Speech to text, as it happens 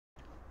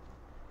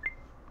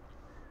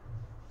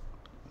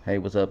Hey,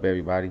 what's up,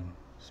 everybody?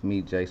 It's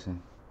me,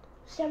 Jason.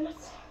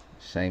 Seamus.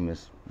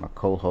 Seamus, my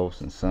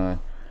co-host and son.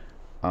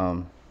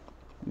 Um,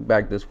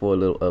 back this for a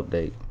little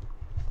update.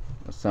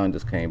 My son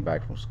just came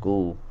back from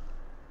school,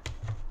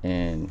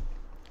 and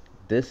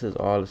this is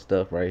all the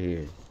stuff right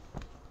here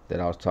that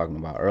I was talking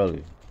about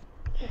earlier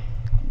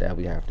that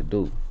we have to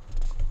do.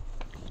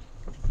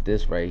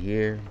 This right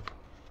here,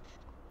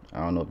 I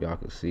don't know if y'all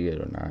can see it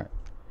or not.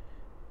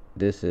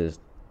 This is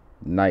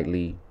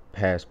nightly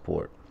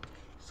passport.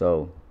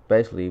 So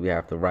basically, we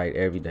have to write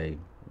every day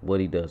what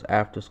he does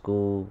after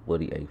school,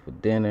 what he ate for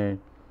dinner,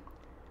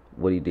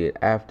 what he did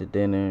after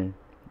dinner,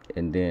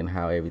 and then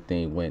how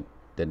everything went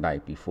the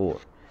night before.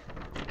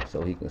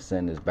 So he can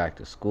send this back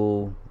to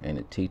school and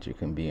the teacher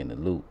can be in the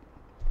loop.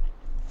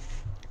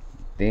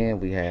 Then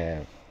we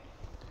have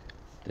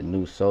the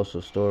new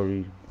social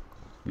story.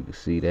 You can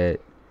see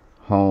that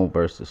home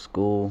versus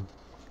school.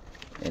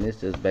 And it's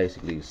just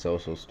basically a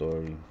social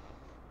story,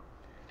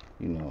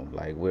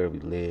 like where we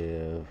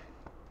live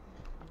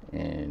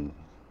and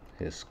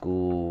his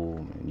school,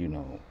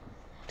 and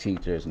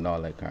teachers and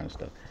all that kind of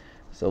stuff.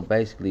 So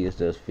basically, it's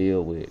just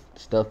filled with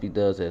stuff he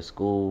does at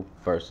school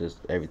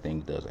versus everything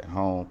he does at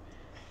home.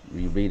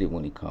 We read it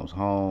when he comes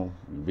home.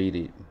 We read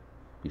it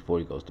before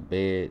he goes to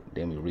bed.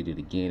 Then we read it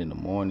again in the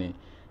morning.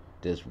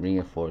 Just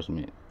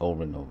reinforcement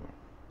over and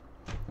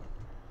over.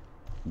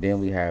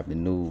 Then we have the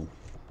new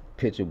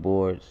picture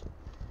boards.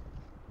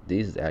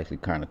 These is actually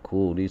kind of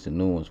cool. These are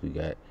new ones we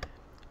got.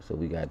 So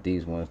we got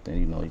these ones. Then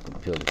you can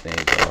peel the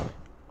things off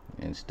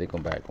and stick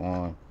them back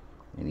on.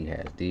 And he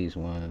has these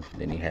ones.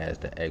 Then he has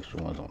the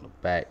extra ones on the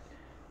back.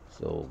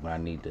 So when I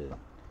need to,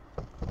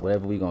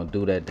 whatever we gonna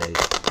do that day,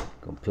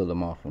 gonna peel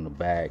them off from the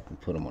back and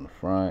put them on the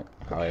front,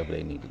 however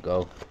they need to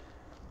go.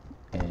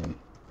 And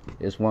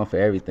it's one for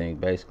everything,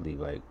 basically,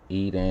 like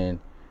eating,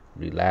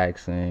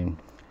 relaxing,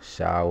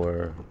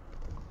 shower,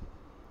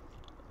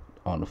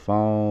 on the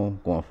phone,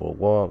 going for a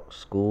walk,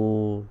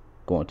 school,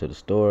 going to the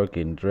store,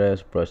 getting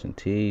dressed, brushing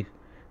teeth,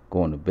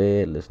 going to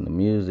bed, listening to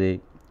music,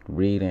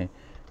 reading.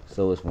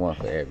 So it's one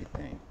for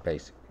everything,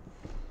 basically.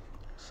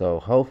 So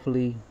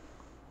hopefully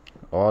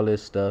all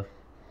this stuff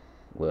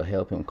will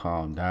help him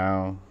calm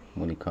down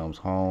when he comes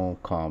home,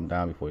 calm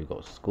down before he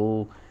goes to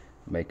school,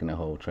 making the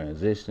whole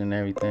transition and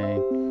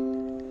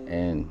everything.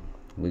 And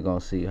we're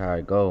gonna see how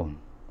it go.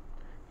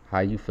 How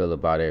you feel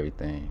about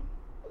everything?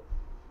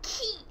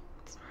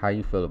 How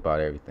you feel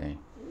about everything?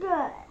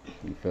 Good.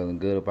 You feeling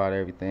good about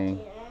everything?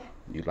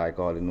 Yeah. You like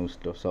all the new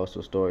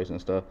social stories and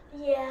stuff?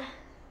 Yeah.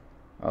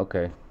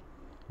 Okay.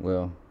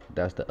 Well,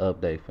 that's the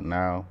update for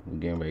now. We're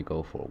getting ready to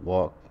go for a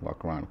walk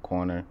around the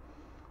corner,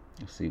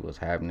 and see what's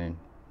happening,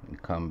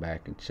 and come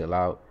back and chill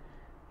out.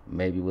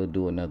 Maybe we'll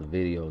do another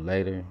video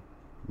later.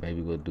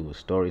 Maybe we'll do a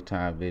story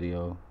time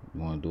video.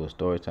 You want to do a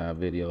story time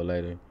video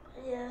later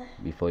Yeah.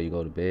 before you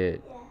go to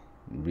bed? Yeah.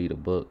 Read a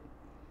book?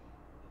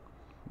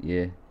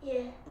 Yeah?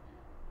 Yeah.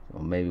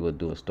 Or maybe we'll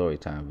do a story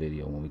time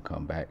video when we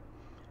come back.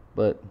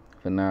 But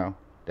for now,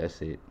 that's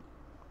it.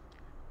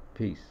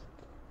 Peace.